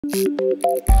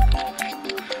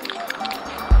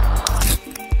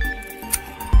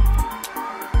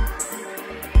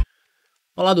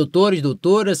Olá, doutores e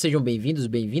doutoras, sejam bem-vindos,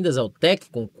 bem-vindas ao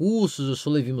Tec Concursos, eu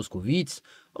sou Levi Moscovites.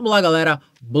 Vamos lá, galera,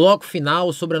 bloco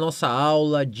final sobre a nossa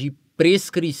aula de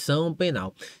prescrição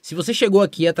penal. Se você chegou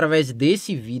aqui através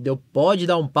desse vídeo, pode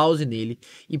dar um pause nele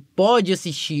e pode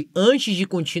assistir antes de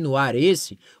continuar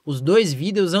os dois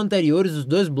vídeos anteriores, os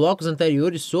dois blocos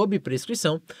anteriores sobre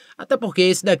prescrição, até porque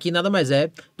esse daqui nada mais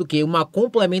é do que uma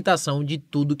complementação de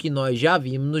tudo que nós já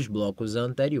vimos nos blocos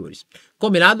anteriores.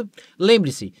 Combinado?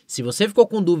 Lembre-se, se você ficou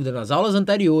com dúvida nas aulas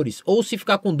anteriores ou se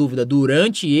ficar com dúvida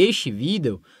durante este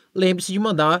vídeo, lembre-se de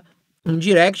mandar um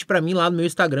direct para mim lá no meu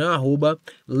Instagram,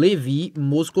 @Levi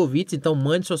Moscovites. Então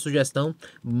mande sua sugestão,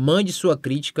 mande sua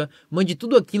crítica, mande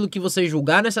tudo aquilo que você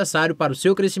julgar necessário para o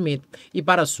seu crescimento e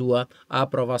para a sua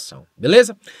aprovação,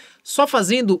 beleza? Só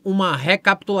fazendo uma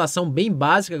recapitulação bem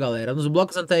básica, galera, nos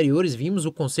blocos anteriores vimos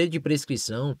o conceito de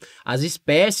prescrição, as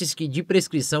espécies de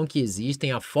prescrição que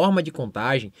existem, a forma de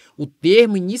contagem, o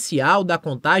termo inicial da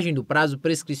contagem do prazo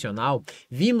prescricional,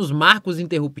 vimos marcos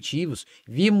interruptivos,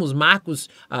 vimos marcos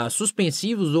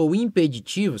suspensivos ou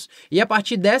impeditivos, e a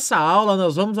partir dessa aula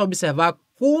nós vamos observar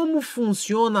como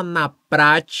funciona na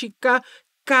prática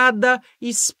cada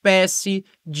espécie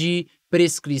de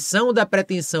prescrição da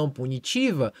pretensão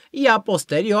punitiva e, a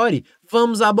posteriori,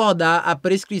 vamos abordar a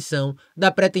prescrição da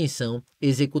pretensão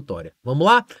executória. Vamos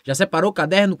lá? Já separou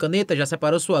caderno, caneta, já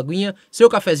separou sua aguinha, seu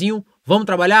cafezinho? Vamos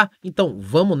trabalhar? Então,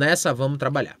 vamos nessa, vamos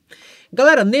trabalhar.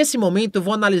 Galera, nesse momento eu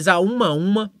vou analisar uma a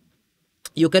uma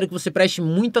e eu quero que você preste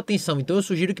muita atenção. Então, eu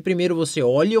sugiro que primeiro você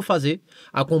olhe eu fazer,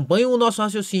 acompanhe o nosso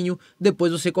raciocínio,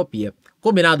 depois você copia.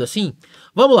 Combinado assim?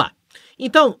 Vamos lá.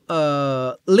 Então,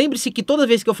 lembre-se que toda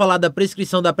vez que eu falar da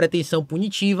prescrição da pretensão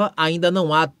punitiva, ainda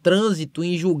não há trânsito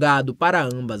em julgado para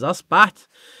ambas as partes,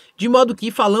 de modo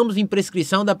que falamos em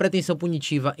prescrição da pretensão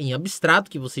punitiva em abstrato,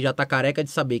 que você já está careca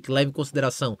de saber que leva em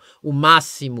consideração o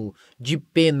máximo de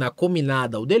pena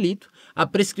cominada ao delito, a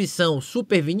prescrição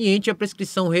superveniente e a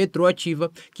prescrição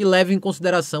retroativa, que leva em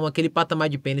consideração aquele patamar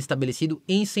de pena estabelecido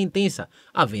em sentença,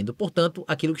 havendo, portanto,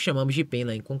 aquilo que chamamos de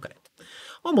pena em concreto.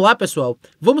 Vamos lá, pessoal.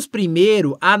 Vamos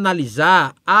primeiro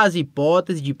analisar as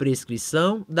hipóteses de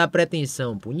prescrição da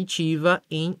pretensão punitiva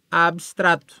em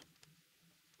abstrato.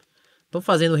 Então,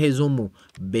 fazendo um resumo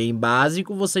bem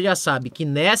básico, você já sabe que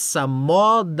nessa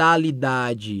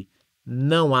modalidade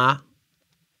não há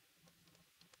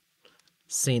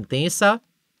sentença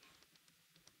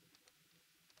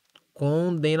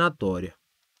condenatória.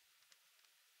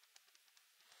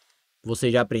 Você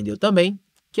já aprendeu também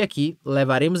que aqui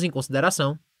levaremos em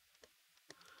consideração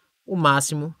o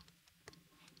máximo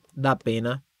da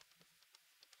pena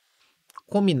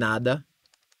cominada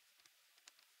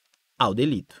ao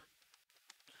delito.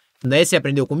 Né? Você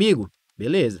aprendeu comigo?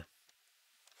 Beleza.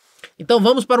 Então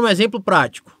vamos para um exemplo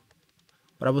prático,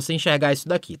 para você enxergar isso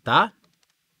daqui, tá?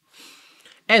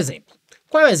 Exemplo.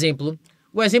 Qual é o exemplo?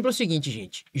 O exemplo é o seguinte,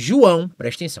 gente. João,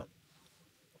 presta atenção.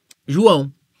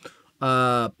 João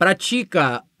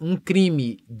pratica um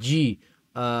crime de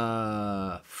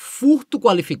furto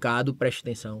qualificado, preste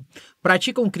atenção,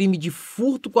 pratica um crime de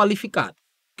furto qualificado,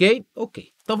 ok?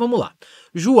 Ok, então vamos lá.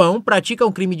 João pratica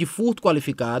um crime de furto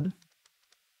qualificado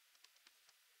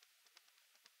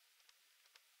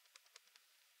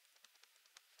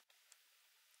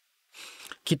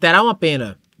que terá uma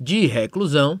pena de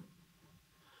reclusão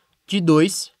de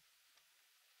 2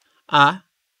 a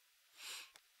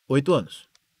 8 anos.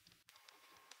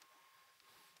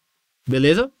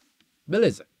 Beleza?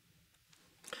 Beleza.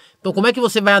 Então, como é que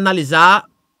você vai analisar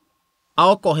a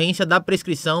ocorrência da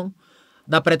prescrição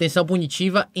da pretensão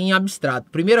punitiva em abstrato?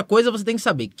 Primeira coisa, você tem que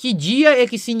saber que dia é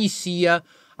que se inicia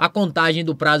a contagem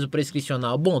do prazo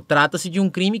prescricional. Bom, trata-se de um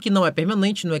crime que não é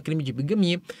permanente, não é crime de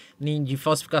bigamia, nem de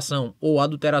falsificação ou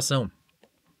adulteração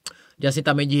de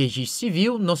assentamento de registro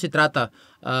civil, não se trata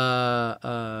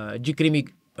de crime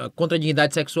contra a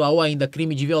dignidade sexual ou ainda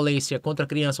crime de violência contra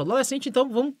criança ou adolescente. Então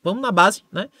vamos na base,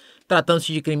 né?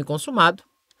 Tratando-se de crime consumado,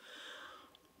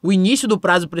 o início do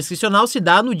prazo prescricional se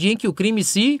dá no dia em que o crime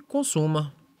se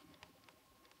consuma.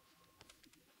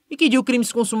 E que dia o crime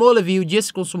se consumou, Levi? O dia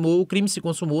se consumou, o crime se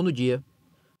consumou no dia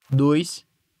 2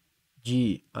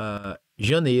 de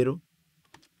janeiro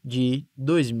de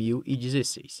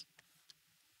 2016.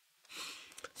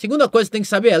 Segunda coisa que você tem que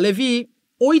saber é, Levi,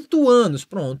 8 anos,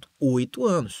 pronto, 8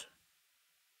 anos.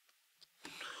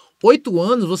 8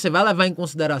 anos você vai levar em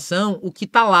consideração o que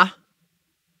está lá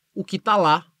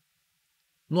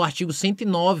no artigo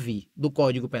 109 do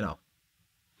Código Penal.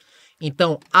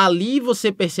 Então, ali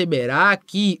você perceberá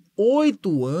que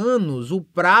 8 anos, o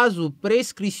prazo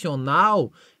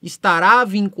prescricional estará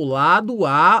vinculado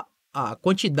à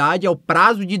quantidade, ao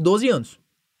prazo de 12 anos.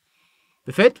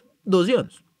 Perfeito? 12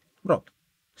 anos. Pronto.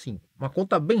 Sim, uma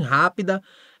conta bem rápida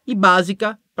e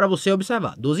básica para você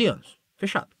observar. 12 anos.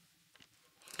 Fechado.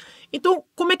 Então,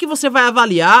 como é que você vai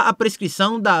avaliar a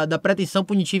prescrição da pretensão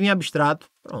punitiva em abstrato?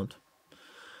 Pronto.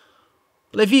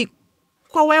 Levi,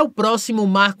 qual é o próximo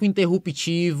marco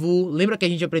interruptivo? Lembra que a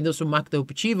gente aprendeu sobre o marco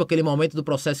interruptivo, aquele momento do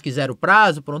processo que zera o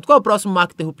prazo? Pronto. Qual é o próximo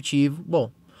marco interruptivo?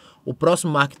 Bom, o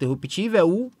próximo marco interruptivo é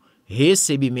o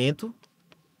recebimento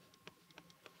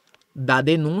da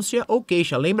denúncia ou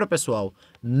queixa. Lembra, pessoal?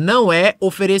 Não é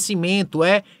oferecimento,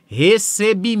 é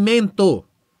recebimento.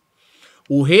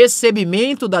 O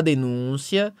recebimento da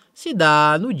denúncia se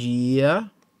dá no dia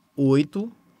 8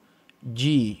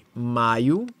 de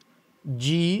maio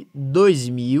de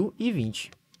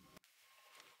 2020.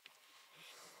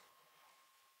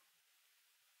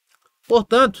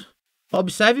 Portanto,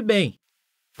 observe bem,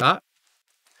 tá?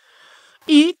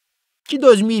 E de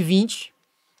 2020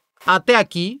 até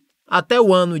aqui, até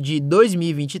o ano de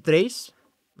 2023,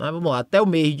 né, vamos lá, até o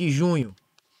mês de junho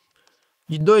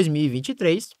de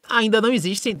 2023, ainda não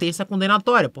existe sentença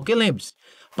condenatória, porque lembre-se,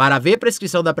 para haver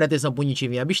prescrição da pretensão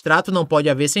punitiva em abstrato, não pode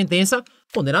haver sentença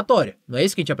condenatória. Não é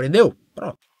isso que a gente aprendeu?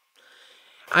 Pronto.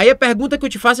 Aí a pergunta que eu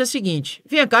te faço é a seguinte,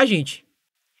 vem cá, gente,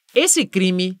 esse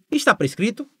crime está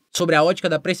prescrito sobre a ótica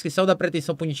da prescrição da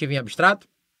pretensão punitiva em abstrato?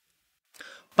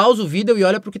 Pausa o vídeo e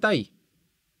olha para o que está aí.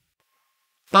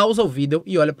 Pausa o vídeo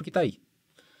e olha para o que está aí.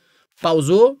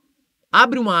 Pausou?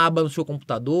 Abre uma aba no seu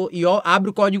computador e abre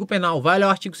o Código Penal. Vai olhar o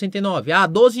artigo 109.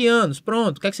 12 anos.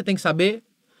 Pronto. O que é que você tem que saber?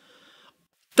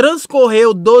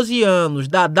 Transcorreu 12 anos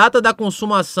da data da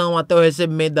consumação até o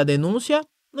recebimento da denúncia?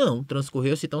 Não.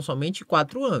 Transcorreu-se tão somente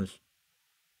 4 anos.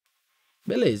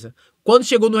 Beleza. Quando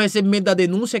chegou no recebimento da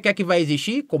denúncia, o que é que vai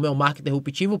existir? Como é um marco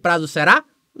interruptivo, o prazo será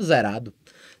zerado.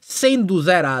 Sendo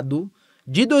zerado,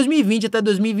 de 2020 até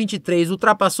 2023,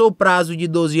 ultrapassou o prazo de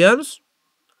 12 anos?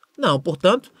 Não.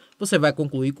 Portanto, você vai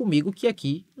concluir comigo que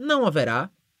aqui não haverá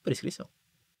prescrição.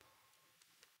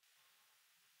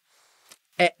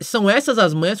 São essas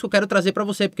as manhas que eu quero trazer para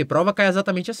você, porque prova cai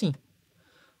exatamente assim.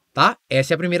 Tá?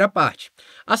 Essa é a primeira parte.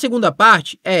 A segunda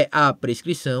parte é a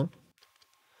prescrição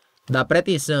da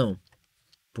pretensão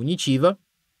punitiva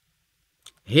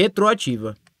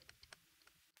retroativa.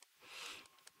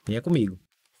 Venha comigo.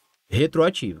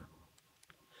 Retroativa.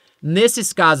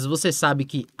 Nesses casos, você sabe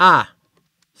que há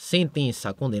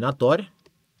sentença condenatória.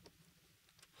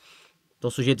 Então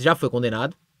o sujeito já foi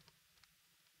condenado.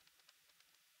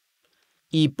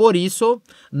 E por isso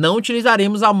não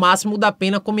utilizaremos ao máximo da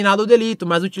pena combinada ao delito,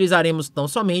 mas utilizaremos tão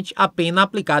somente a pena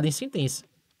aplicada em sentença.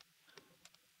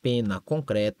 Pena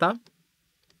concreta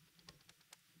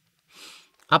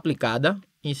aplicada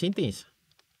em sentença.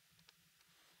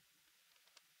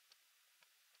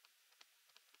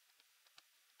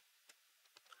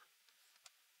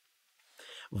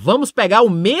 Vamos pegar o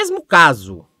mesmo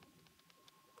caso.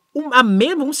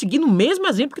 Vamos seguir no mesmo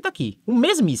exemplo que está aqui. O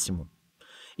mesmíssimo.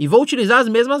 E vou utilizar as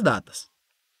mesmas datas.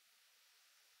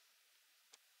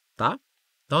 Tá?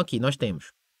 Então aqui nós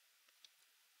temos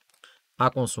a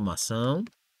consumação.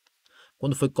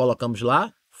 Quando foi que colocamos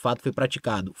lá? O fato foi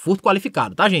praticado. Furto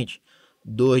qualificado, tá, gente?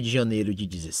 2 de janeiro de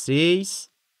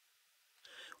 16.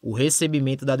 O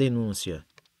recebimento da denúncia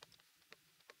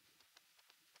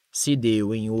se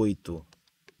deu em 8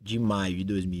 de maio de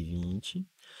 2020.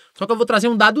 Só que eu vou trazer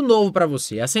um dado novo para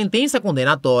você. A sentença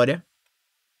condenatória,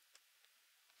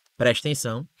 preste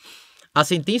atenção, a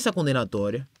sentença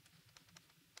condenatória,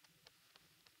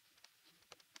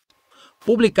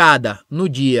 publicada no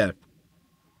dia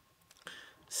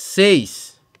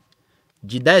 6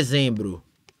 de dezembro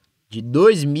de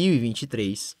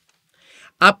 2023,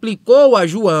 aplicou a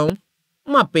João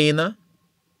uma pena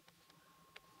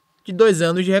de 2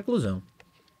 anos de reclusão.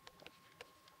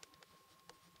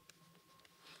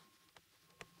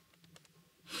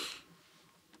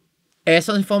 Essas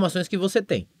são as informações que você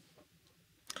tem.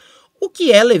 O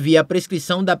que é, Levi, a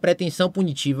prescrição da pretensão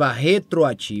punitiva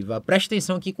retroativa? Preste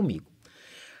atenção aqui comigo.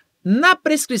 Na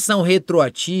prescrição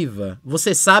retroativa,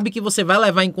 você sabe que você vai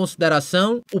levar em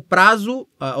consideração o prazo,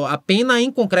 a pena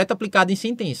em concreto aplicada em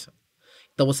sentença.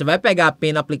 Então, você vai pegar a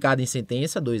pena aplicada em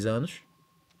sentença, 2 anos,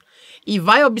 e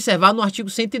vai observar no artigo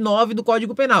 109 do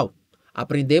Código Penal.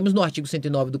 Aprendemos no artigo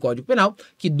 109 do Código Penal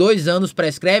que 2 anos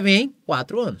prescrevem em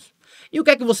 4 anos. E o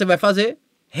que é que você vai fazer?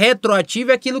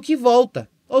 Retroativo é aquilo que volta.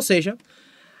 Ou seja,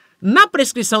 na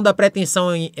prescrição da pretensão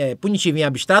punitiva em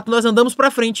abstrato, nós andamos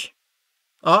para frente.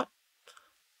 Ó,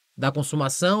 da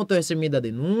consumação até o recebimento da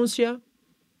denúncia,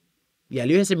 e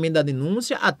ali o recebimento da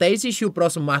denúncia até existir o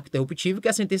próximo marco interruptivo, que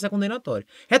é a sentença condenatória.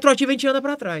 Retroativa a gente anda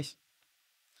para trás.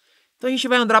 Então a gente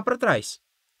vai andar para trás.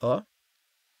 Ó.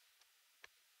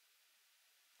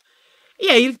 E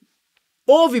aí,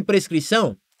 houve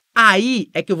prescrição? Aí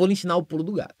é que eu vou lhe ensinar o pulo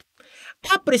do gato.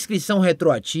 A prescrição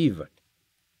retroativa,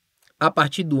 a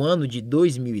partir do ano de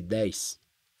 2010,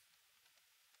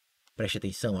 preste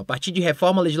atenção, a partir de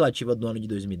reforma legislativa do ano de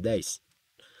 2010,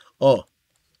 ó,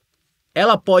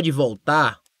 ela pode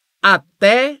voltar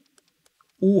até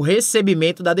o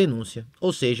recebimento da denúncia.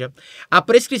 Ou seja, a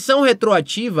prescrição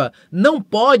retroativa não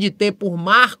pode ter por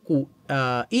marco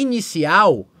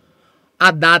inicial a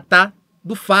data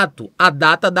do fato, a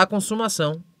data da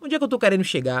consumação. Onde é que eu estou querendo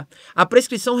chegar? A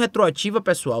prescrição retroativa,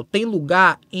 pessoal, tem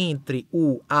lugar entre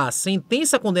a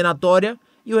sentença condenatória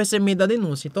e o recebimento da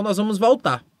denúncia. Então, nós vamos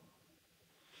voltar.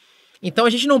 Então, a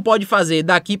gente não pode fazer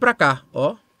daqui para cá,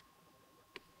 ó.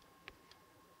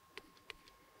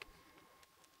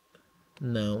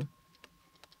 Não.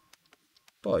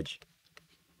 Pode.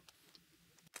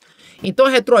 Então, a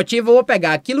retroativa, eu vou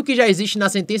pegar aquilo que já existe na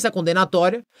sentença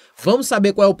condenatória, vamos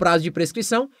saber qual é o prazo de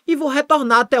prescrição e vou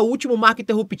retornar até o último marco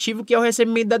interruptivo, que é o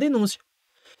recebimento da denúncia.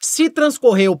 Se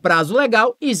transcorreu o prazo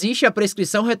legal, existe a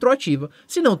prescrição retroativa.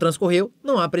 Se não transcorreu,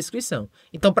 não há prescrição.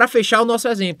 Então, para fechar o nosso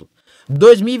exemplo,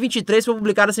 2023 foi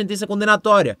publicada a sentença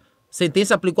condenatória.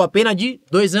 Sentença aplicou a pena de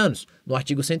 2 anos. No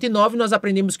artigo 109, nós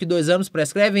aprendemos que 2 anos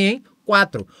prescrevem em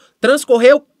 4.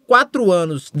 Transcorreu 4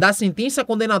 anos da sentença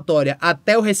condenatória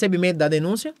até o recebimento da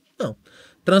denúncia? Não.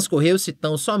 Transcorreu-se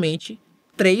tão somente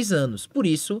 3 anos. Por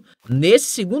isso, nesse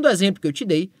segundo exemplo que eu te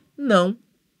dei, não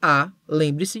há,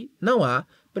 lembre-se, não há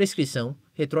prescrição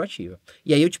retroativa.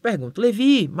 E aí eu te pergunto,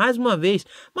 Levi, mais uma vez,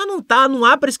 mas não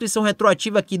há prescrição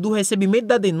retroativa aqui do recebimento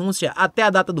da denúncia até a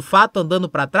data do fato andando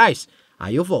para trás?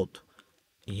 Aí eu volto.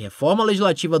 Em reforma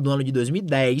legislativa do ano de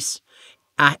 2010,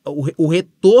 o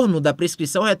retorno da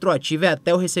prescrição retroativa é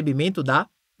até o recebimento da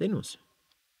denúncia.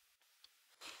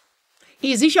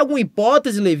 E existe alguma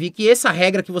hipótese, Levi, que essa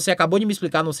regra que você acabou de me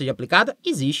explicar não seja aplicada?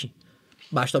 Existe.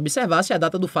 Basta observar se a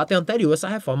data do fato é anterior a essa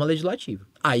reforma legislativa.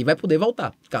 Aí vai poder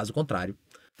voltar. Caso contrário,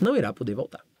 não irá poder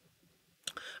voltar.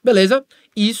 Beleza?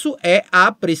 Isso é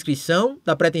a prescrição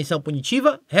da pretensão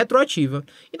punitiva retroativa.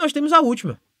 E nós temos a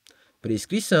última.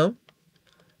 Prescrição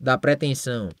da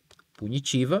pretensão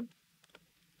punitiva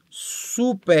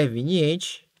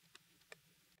superveniente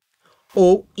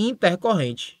ou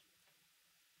intercorrente.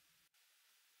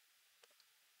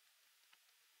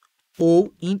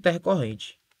 Ou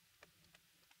intercorrente.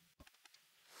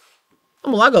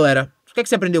 Vamos lá, galera. O que é que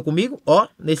você aprendeu comigo? Ó,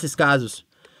 nesses casos,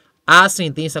 a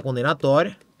sentença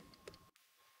condenatória.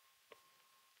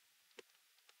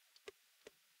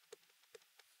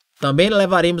 Também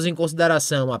levaremos em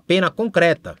consideração a pena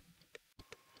concreta.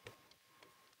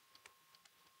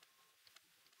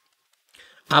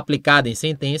 Aplicada em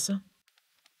sentença.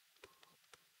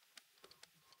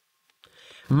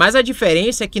 Mas a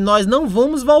diferença é que nós não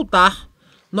vamos voltar.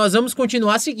 Nós vamos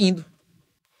continuar seguindo.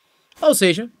 Ou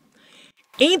seja,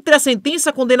 entre a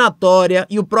sentença condenatória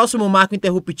e o próximo marco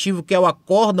interruptivo, que é o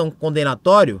acórdão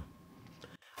condenatório,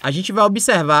 a gente vai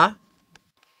observar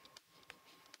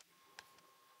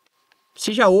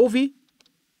se já houve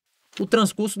o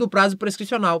transcurso do prazo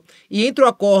prescricional. E entre o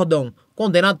acórdão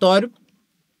condenatório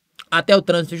até o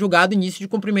trânsito julgado, início de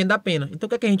cumprimento da pena. Então, o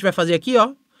que é que a gente vai fazer aqui,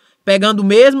 ó? Pegando o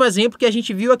mesmo exemplo que a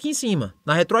gente viu aqui em cima,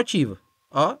 na retroativa.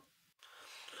 Ó.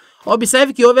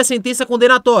 Observe que houve a sentença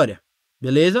condenatória.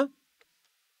 Beleza?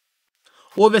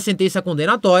 Houve a sentença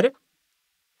condenatória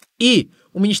e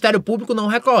o Ministério Público não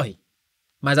recorre,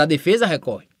 mas a defesa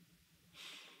recorre.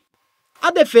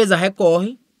 A defesa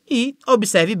recorre e,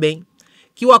 observe bem,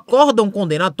 que o acórdão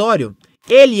condenatório,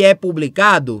 ele é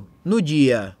publicado no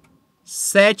dia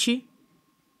 7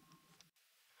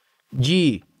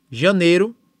 de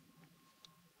janeiro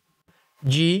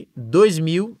de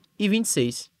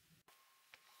 2026.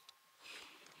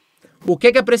 O que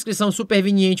a prescrição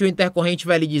superveniente ou intercorrente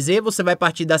vai lhe dizer? Você vai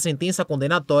partir da sentença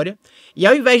condenatória e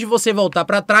ao invés de você voltar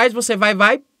para trás, você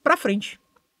vai para frente.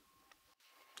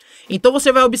 Então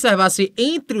você vai observar se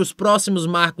entre os próximos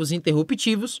marcos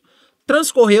interruptivos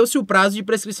transcorreu-se o prazo de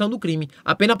prescrição do crime.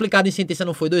 A pena aplicada em sentença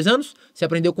não foi 2 anos? Você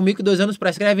aprendeu comigo que 2 anos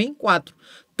prescreve em 4.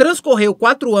 Transcorreu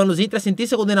 4 anos entre a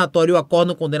sentença condenatória e o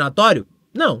acórdão condenatório?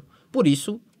 Não. Por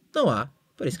isso, não há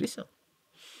prescrição.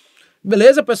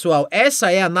 Beleza, pessoal?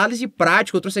 Essa é a análise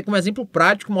prática. Eu trouxe aqui um exemplo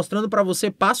prático mostrando para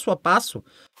você passo a passo,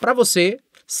 para você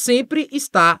sempre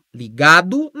estar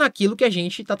ligado naquilo que a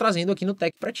gente está trazendo aqui no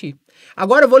Tec para ti.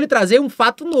 Agora eu vou lhe trazer um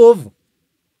fato novo.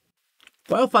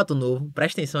 Qual é o fato novo?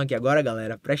 Presta atenção aqui agora,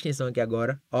 galera. Presta atenção aqui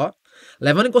agora. Ó,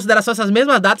 levando em consideração essas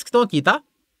mesmas datas que estão aqui, tá?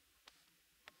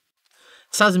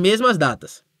 Essas mesmas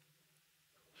datas.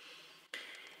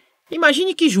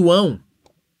 Imagine que João,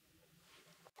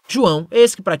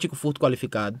 esse que pratica o furto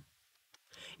qualificado.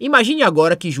 Imagine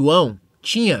agora que João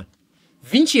tinha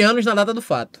 20 anos na data do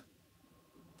fato.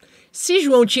 Se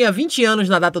João tinha 20 anos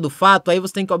na data do fato, aí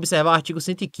você tem que observar o artigo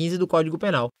 115 do Código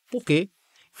Penal. Por quê?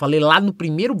 Falei lá no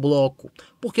primeiro bloco.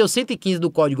 Porque o 115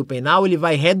 do Código Penal, ele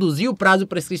vai reduzir o prazo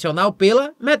prescricional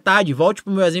pela metade. Volte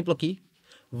para o meu exemplo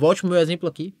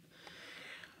aqui.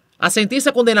 A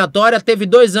sentença condenatória teve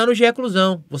 2 anos de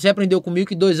reclusão. Você aprendeu comigo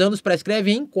que 2 anos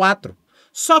prescreve em 4.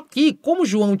 Só que, como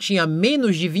João tinha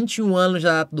menos de 21 anos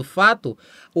na data do fato,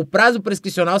 o prazo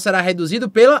prescricional será reduzido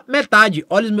pela metade.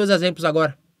 Olha os meus exemplos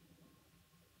agora.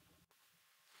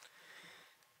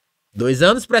 2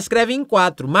 anos prescreve em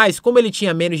 4, mas como ele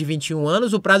tinha menos de 21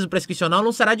 anos, o prazo prescricional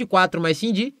não será de 4, mas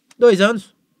sim de 2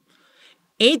 anos.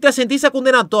 Entre a sentença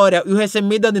condenatória e o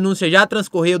recebimento da denúncia já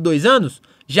transcorreu 2 anos?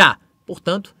 Já.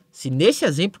 Portanto, se nesse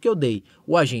exemplo que eu dei,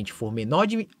 o agente for menor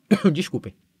de...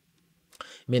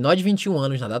 menor de 21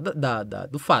 anos na data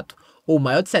do fato, ou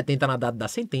maior de 70 na data da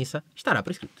sentença, estará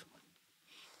prescrito.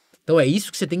 Então é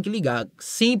isso que você tem que ligar.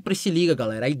 Sempre se liga,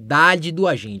 galera, a idade do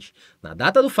agente. Na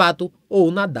data do fato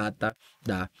ou na data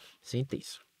da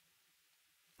sentença.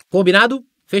 Combinado?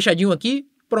 Fechadinho aqui?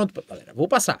 Pronto, galera. Vou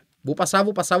passar.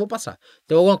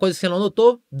 Tem alguma coisa que você não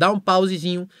notou? Dá um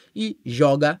pausezinho e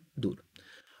joga duro.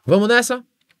 Vamos nessa?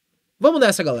 Vamos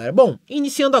nessa, galera. Bom,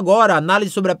 iniciando agora a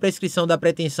análise sobre a prescrição da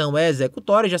pretensão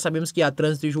executória. Já sabemos que há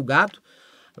trânsito e julgado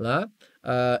lá.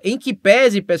 Em que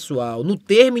pese, pessoal, no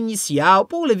termo inicial...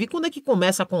 Pô, Levi, quando é que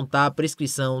começa a contar a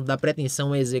prescrição da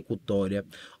pretensão executória?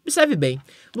 Observe bem.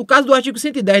 No caso do artigo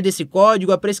 110 desse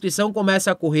código, a prescrição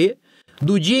começa a correr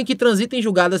do dia em que transita em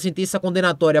julgado a sentença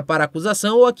condenatória para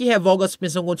acusação ou a que revoga a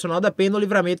suspensão condicional da pena ou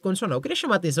livramento condicional. Eu queria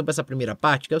chamar a atenção para essa primeira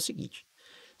parte, que é o seguinte.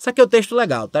 Isso aqui é o texto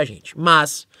legal, tá, gente?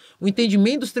 Mas o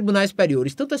entendimento dos tribunais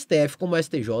superiores, tanto STF como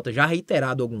STJ, já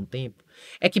reiterado há algum tempo,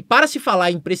 é que para se falar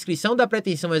em prescrição da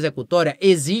pretensão executória,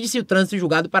 exige-se o trânsito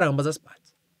julgado para ambas as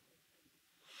partes.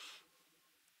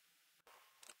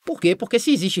 Por quê? Porque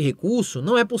se existe recurso,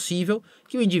 não é possível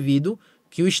que o indivíduo,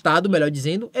 que o Estado, melhor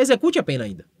dizendo, execute a pena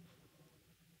ainda.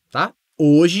 Tá?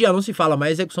 Hoje já não se fala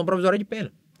mais execução provisória de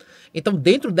pena. Então,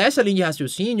 dentro dessa linha de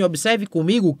raciocínio, observe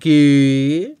comigo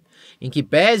que... em que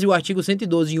pese o artigo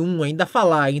 112.1 ainda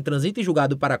falar em transito e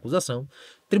julgado para acusação,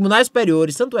 tribunais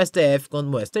superiores, tanto o STF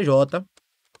quanto o STJ,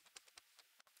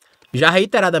 já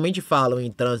reiteradamente falam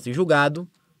em trânsito e julgado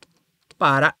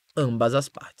para ambas as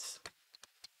partes.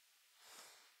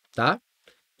 Tá?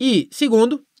 E,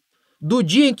 segundo, do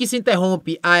dia em que se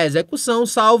interrompe a execução,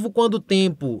 salvo quando o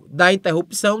tempo da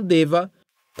interrupção deva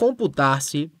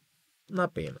computar-se na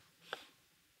pena.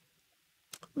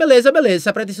 Beleza. Se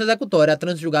a pretensão executória é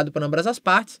trânsito julgado para ambas as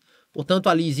partes, portanto,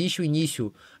 ali existe o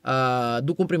início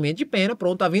do cumprimento de pena.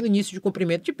 Pronto, havendo início de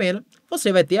cumprimento de pena,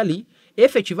 você vai ter ali,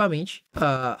 efetivamente,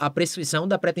 a prescrição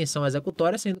da pretensão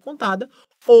executória sendo contada.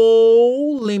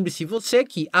 Ou, lembre-se você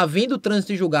que, havendo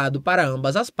trânsito julgado para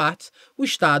ambas as partes, o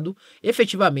Estado,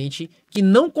 efetivamente, que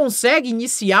não consegue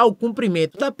iniciar o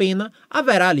cumprimento da pena,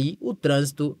 haverá ali o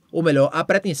trânsito, ou melhor, a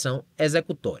pretensão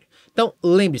executória. Então,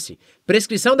 lembre-se,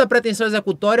 prescrição da pretensão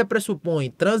executória pressupõe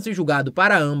trânsito julgado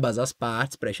para ambas as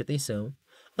partes, preste atenção,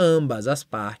 ambas as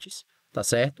partes, tá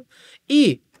certo?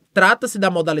 E trata-se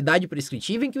da modalidade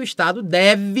prescritiva em que o Estado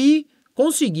deve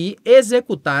conseguir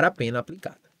executar a pena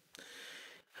aplicada.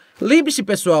 Lembre-se,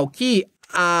 pessoal, que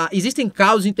existem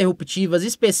causas interruptivas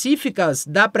específicas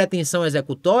da pretensão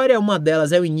executória, uma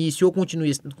delas é o início ou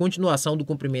continuação do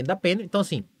cumprimento da pena. Então,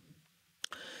 assim,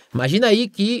 imagina aí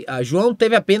que João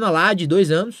teve a pena lá de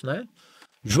 2 anos, né?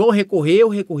 João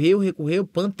recorreu,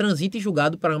 PAN transita e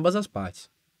julgado para ambas as partes.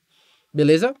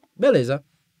 Beleza? Beleza.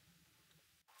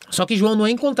 Só que João não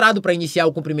é encontrado para iniciar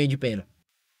o cumprimento de pena.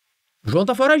 João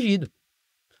está foragido.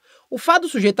 O fato do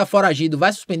sujeito estar foragido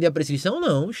vai suspender a prescrição?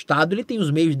 Não. O Estado ele tem os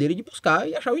meios dele de buscar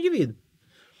e achar o indivíduo.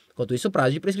 Enquanto isso, o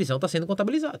prazo de prescrição está sendo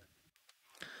contabilizado.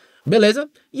 Beleza?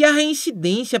 E a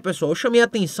reincidência, pessoal, eu chamei a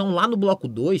atenção lá no bloco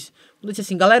 2, quando eu disse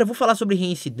assim, galera, eu vou falar sobre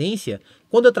reincidência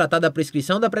quando eu tratar da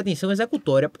prescrição da pretensão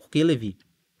executória. Por que, Levi?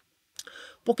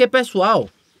 Porque, pessoal,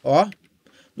 ó,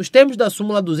 nos termos da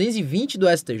súmula 220 do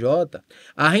STJ,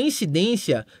 a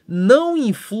reincidência não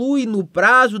influi no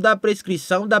prazo da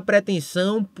prescrição da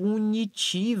pretensão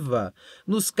punitiva.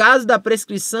 Nos casos da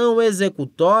prescrição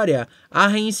executória, a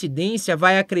reincidência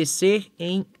vai acrescer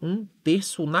em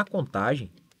 1/3 na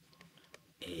contagem.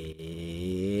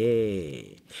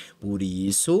 Por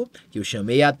isso que eu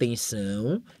chamei a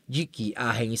atenção de que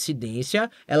a reincidência,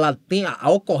 ela tem a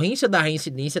ocorrência da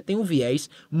reincidência tem um viés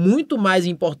muito mais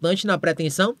importante na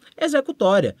pretensão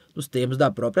executória, nos termos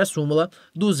da própria súmula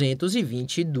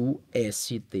 220 do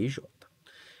STJ.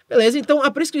 Beleza? Então a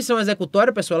prescrição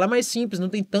executória, pessoal, ela é mais simples, não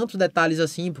tem tantos detalhes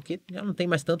assim, porque já não tem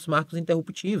mais tantos marcos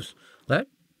interruptivos, né?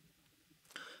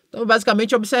 Então,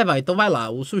 basicamente, observar. Então, vai lá,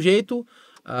 o sujeito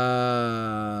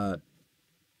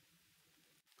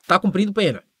tá cumprindo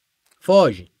pena,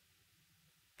 foge.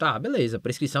 Tá, beleza, a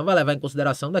prescrição vai levar em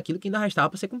consideração daquilo que ainda restava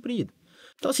para ser cumprido.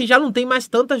 Então, assim, já não tem mais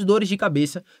tantas dores de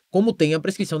cabeça como tem a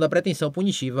prescrição da pretensão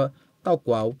punitiva, tal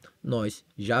qual nós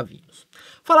já vimos.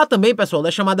 Falar também, pessoal,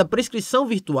 da chamada prescrição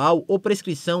virtual ou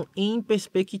prescrição em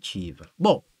perspectiva.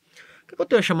 Bom, o que eu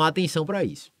tenho a chamar a atenção para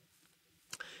isso?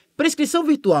 Prescrição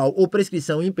virtual ou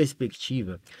prescrição em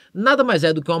perspectiva nada mais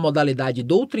é do que uma modalidade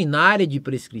doutrinária de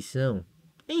prescrição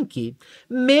em que,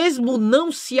 mesmo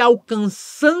não se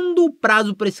alcançando o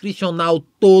prazo prescricional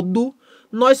todo,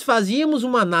 nós fazíamos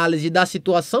uma análise da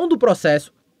situação do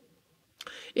processo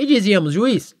e dizíamos,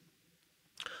 juiz,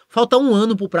 falta 1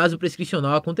 ano para o prazo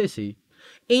prescricional acontecer.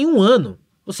 Em 1 ano,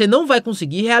 você não vai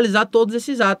conseguir realizar todos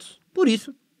esses atos. Por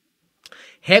isso,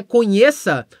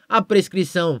 reconheça a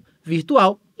prescrição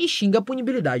virtual e xinga a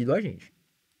punibilidade do agente.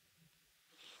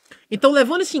 Então,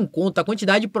 levando isso em conta, a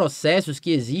quantidade de processos que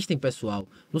existem, pessoal,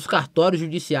 nos cartórios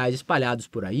judiciais espalhados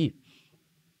por aí,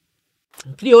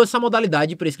 criou essa modalidade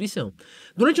de prescrição.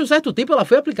 Durante um certo tempo, ela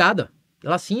foi aplicada.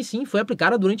 Ela sim, foi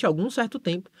aplicada durante algum certo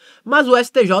tempo. Mas o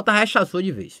STJ rechaçou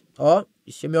de vez. Ó,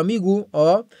 esse é meu amigo,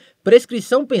 ó,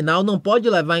 prescrição penal não pode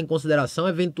levar em consideração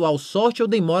eventual sorte ou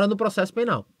demora no processo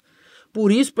penal. Por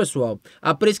isso, pessoal,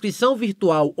 a prescrição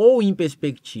virtual ou em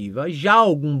perspectiva, já há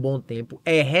algum bom tempo,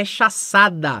 é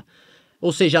rechaçada.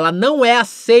 Ou seja, ela não é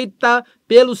aceita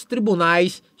pelos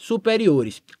tribunais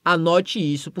superiores. Anote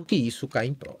isso, porque isso cai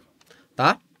em prova,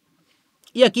 tá?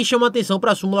 E aqui chama a atenção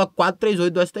para a súmula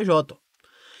 438 do STJ.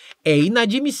 É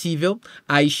inadmissível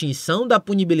a extinção da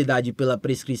punibilidade pela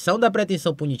prescrição da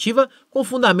pretensão punitiva com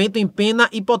fundamento em pena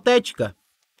hipotética,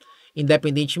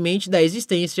 independentemente da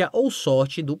existência ou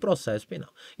sorte do processo penal.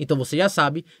 Então você já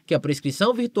sabe que a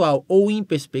prescrição virtual ou em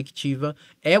perspectiva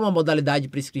é uma modalidade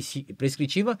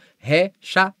prescritiva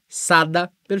rechaçada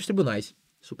pelos tribunais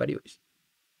superiores.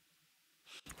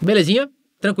 Belezinha?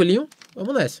 Tranquilinho?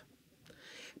 Vamos nessa.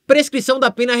 Prescrição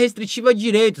da pena restritiva de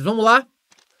direitos. Vamos lá?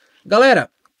 Galera,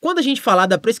 quando a gente falar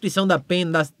da prescrição da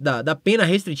pena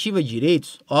restritiva de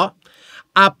direitos, ó,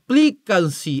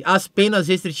 aplicam-se as penas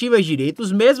restritivas de direito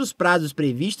os mesmos prazos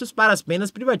previstos para as penas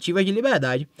privativas de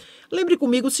liberdade. Lembre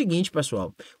comigo o seguinte,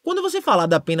 pessoal. Quando você falar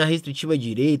da pena restritiva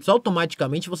de direitos,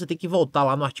 automaticamente você tem que voltar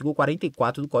lá no artigo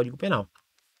 44 do Código Penal.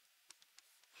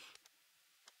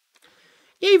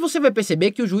 E aí você vai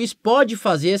perceber que o juiz pode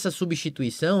fazer essa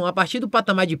substituição a partir do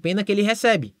patamar de pena que ele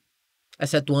recebe,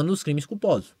 excetuando os crimes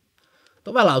culposos.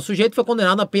 Então vai lá, o sujeito foi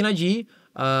condenado a pena de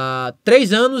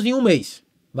 3 anos e 1 mês.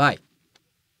 Vai.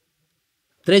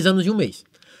 3 anos e 1 mês.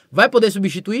 Vai poder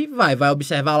substituir? Vai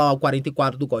observar lá o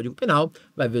 44 do Código Penal,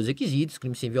 vai ver os requisitos,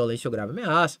 crime sem violência ou grave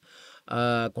ameaça,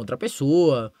 contra a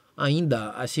pessoa, ainda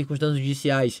as circunstâncias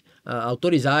judiciais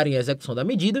autorizarem a execução da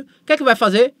medida. O que é que vai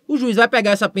fazer? O juiz vai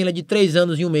pegar essa pena de 3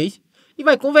 anos e 1 mês e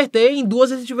vai converter em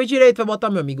 2 restritivas de direito. Vai botar,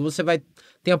 meu amigo, você vai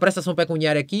ter uma prestação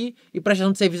pecuniária aqui e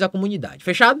prestação de serviço à comunidade.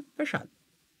 Fechado? Fechado.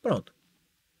 Pronto.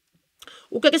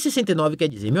 O que é que esse 69 quer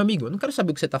dizer? Meu amigo, eu não quero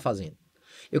saber o que você está fazendo.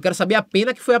 Eu quero saber a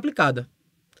pena que foi aplicada.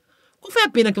 Qual foi a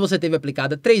pena que você teve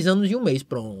aplicada? 3 anos e 1 mês.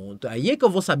 Pronto. Aí é que eu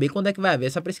vou saber quando é que vai haver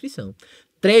essa prescrição.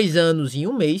 3 anos e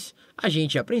 1 mês, a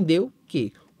gente aprendeu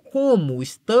que, como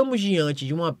estamos diante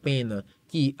de uma pena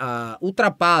que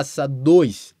ultrapassa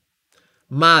 2,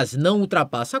 mas não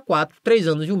ultrapassa 4, 3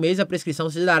 anos e 1 mês, a prescrição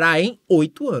se dará em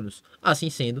 8 anos. Assim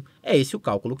sendo, é esse o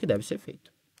cálculo que deve ser feito.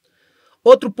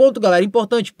 Outro ponto, galera,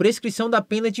 importante, prescrição da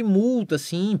pena de multa.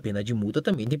 Sim, pena de multa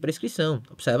também tem prescrição.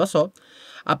 Observa só.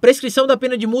 A prescrição da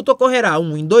pena de multa ocorrerá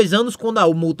em 2 anos quando a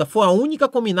multa for a única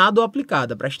combinada ou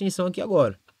aplicada. Presta atenção aqui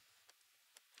agora.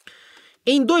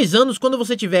 Em 2 anos quando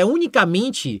você tiver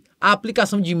unicamente a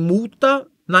aplicação de multa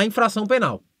na infração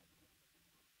penal.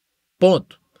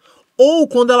 Ponto. Ou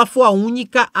quando ela for a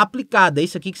única aplicada. É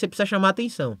isso aqui que você precisa chamar a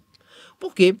atenção.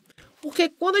 Por quê? Porque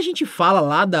quando a gente fala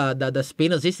lá das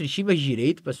penas restritivas de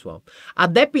direito, pessoal, a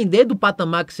depender do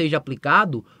patamar que seja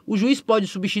aplicado, o juiz pode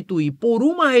substituir por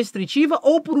uma restritiva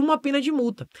ou por uma pena de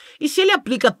multa. E se ele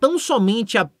aplica tão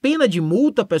somente a pena de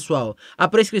multa, pessoal, a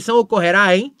prescrição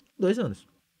ocorrerá em 2 anos.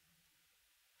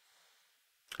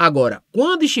 Agora,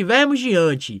 quando estivermos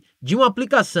diante de uma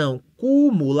aplicação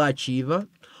cumulativa,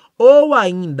 ou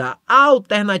ainda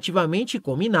alternativamente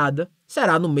combinada,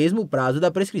 será no mesmo prazo da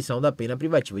prescrição da pena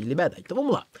privativa de liberdade. Então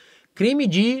vamos lá. Crime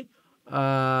de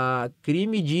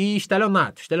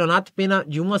estelionato. Estelionato, pena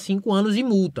de 1 a 5 anos e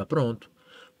multa. Pronto.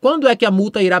 Quando é que a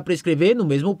multa irá prescrever? No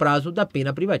mesmo prazo da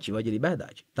pena privativa de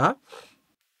liberdade, tá?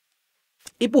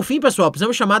 E por fim, pessoal,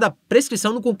 precisamos chamar da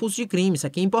prescrição no concurso de crime. Isso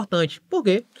aqui é importante. Por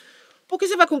quê? Porque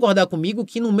você vai concordar comigo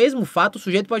que no mesmo fato o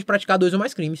sujeito pode praticar 2 ou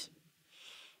mais crimes.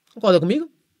 Concorda comigo?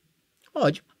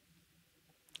 Pode.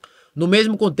 No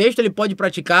mesmo contexto, ele pode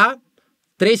praticar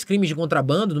 3 crimes de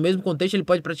contrabando. No mesmo contexto, ele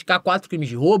pode praticar 4 crimes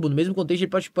de roubo. No mesmo contexto,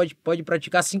 ele pode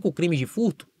praticar 5 crimes de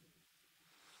furto.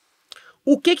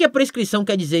 O que a prescrição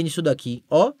quer dizer nisso daqui?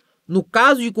 Ó, no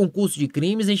caso de concurso de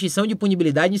crimes, a extinção de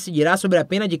punibilidade incidirá sobre a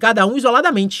pena de cada um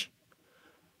isoladamente.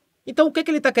 Então, o que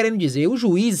ele está querendo dizer? O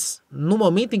juiz, no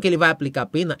momento em que ele vai aplicar a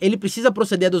pena, ele precisa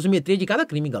proceder à dosimetria de cada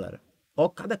crime, galera. Ó,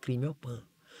 cada crime, ó, pã.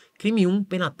 Crime 1,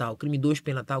 pena tal. Crime 2,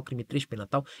 pena tal. Crime 3, pena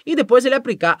tal. E depois ele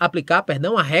aplicar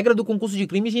a regra do concurso de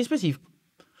crimes em específico.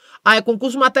 Ah, é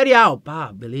concurso material.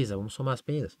 Pá, beleza, vamos somar as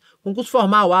penas. Concurso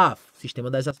formal,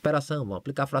 sistema da exasperação. Vamos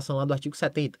aplicar a fração lá do artigo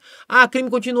 70. Ah, crime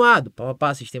continuado.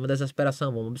 Pá, sistema da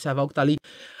exasperação. Vamos observar o que tá ali.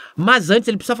 Mas antes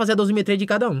ele precisa fazer a dosimetria de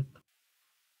cada um.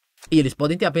 E eles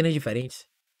podem ter apenas diferentes.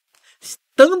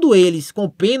 Estando eles com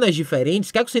penas diferentes,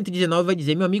 o que é que o 119 vai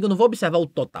dizer? Meu amigo, eu não vou observar o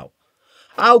total.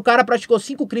 Ah, o cara praticou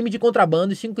 5 crimes de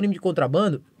contrabando e 5 crimes de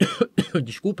contrabando.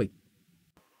 Desculpem.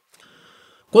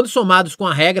 Quando somados com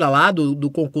a regra lá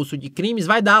do concurso de crimes,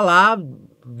 vai dar lá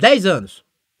 10 anos.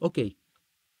 Ok.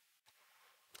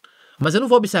 Mas eu não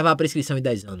vou observar a prescrição em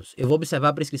 10 anos. Eu vou observar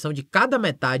a prescrição de cada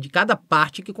metade, cada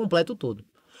parte que completa o todo.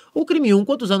 O crime 1,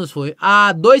 quantos anos foi?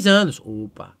 2 anos.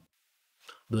 Opa.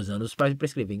 2 anos para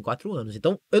prescrever em 4 anos.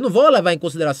 Então, eu não vou levar em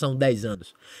consideração 10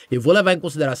 anos. Eu vou levar em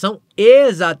consideração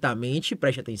exatamente,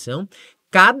 preste atenção,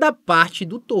 cada parte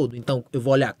do todo. Então, eu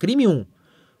vou olhar crime 1.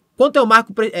 Quanto é o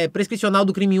marco prescricional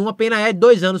do crime 1? A pena é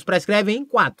 2 anos, prescreve em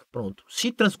 4. Pronto.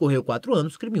 Se transcorreu 4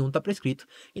 anos, crime 1 está prescrito,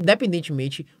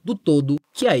 independentemente do todo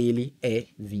que a ele é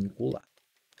vinculado.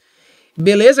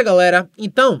 Beleza, galera?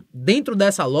 Então, dentro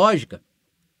dessa lógica,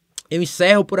 eu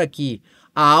encerro por aqui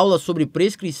a aula sobre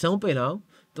prescrição penal.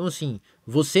 Então, assim,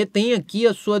 você tem aqui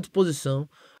à sua disposição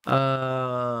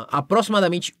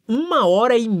aproximadamente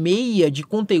 1h30 de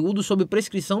conteúdo sobre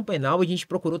prescrição penal. A gente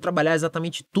procurou trabalhar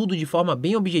exatamente tudo de forma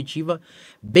bem objetiva,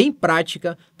 bem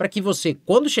prática, para que você,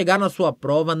 quando chegar na sua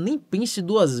prova, nem pense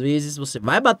 2 vezes, você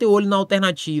vai bater o olho na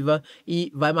alternativa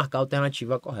e vai marcar a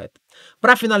alternativa correta.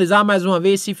 Para finalizar, mais uma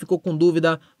vez, se ficou com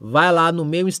dúvida, vai lá no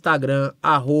meu Instagram,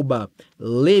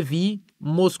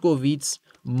 @LeviMoscovitz.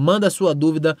 Manda sua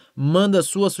dúvida, manda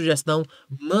sua sugestão,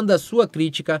 manda sua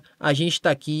crítica. A gente está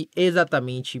aqui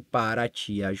exatamente para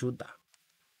te ajudar.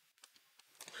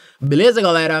 Beleza,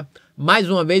 galera? Mais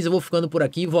uma vez eu vou ficando por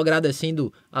aqui, vou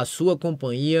agradecendo a sua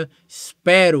companhia.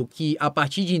 Espero que a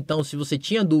partir de então, se você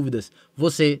tinha dúvidas,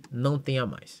 você não tenha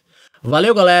mais.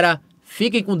 Valeu, galera.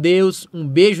 Fiquem com Deus, um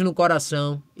beijo no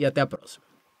coração e até a próxima.